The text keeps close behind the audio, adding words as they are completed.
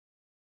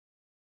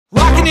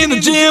Rocking in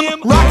the gym,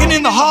 rocking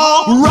in the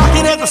hall,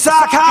 rocking at the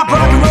sock hop,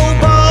 rock and roll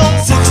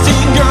ball.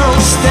 16 girls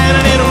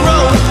standing in a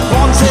row.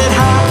 One said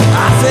hi,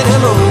 I said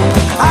hello.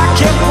 I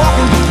kept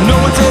walking, no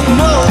one said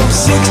no.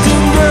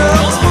 16 girls.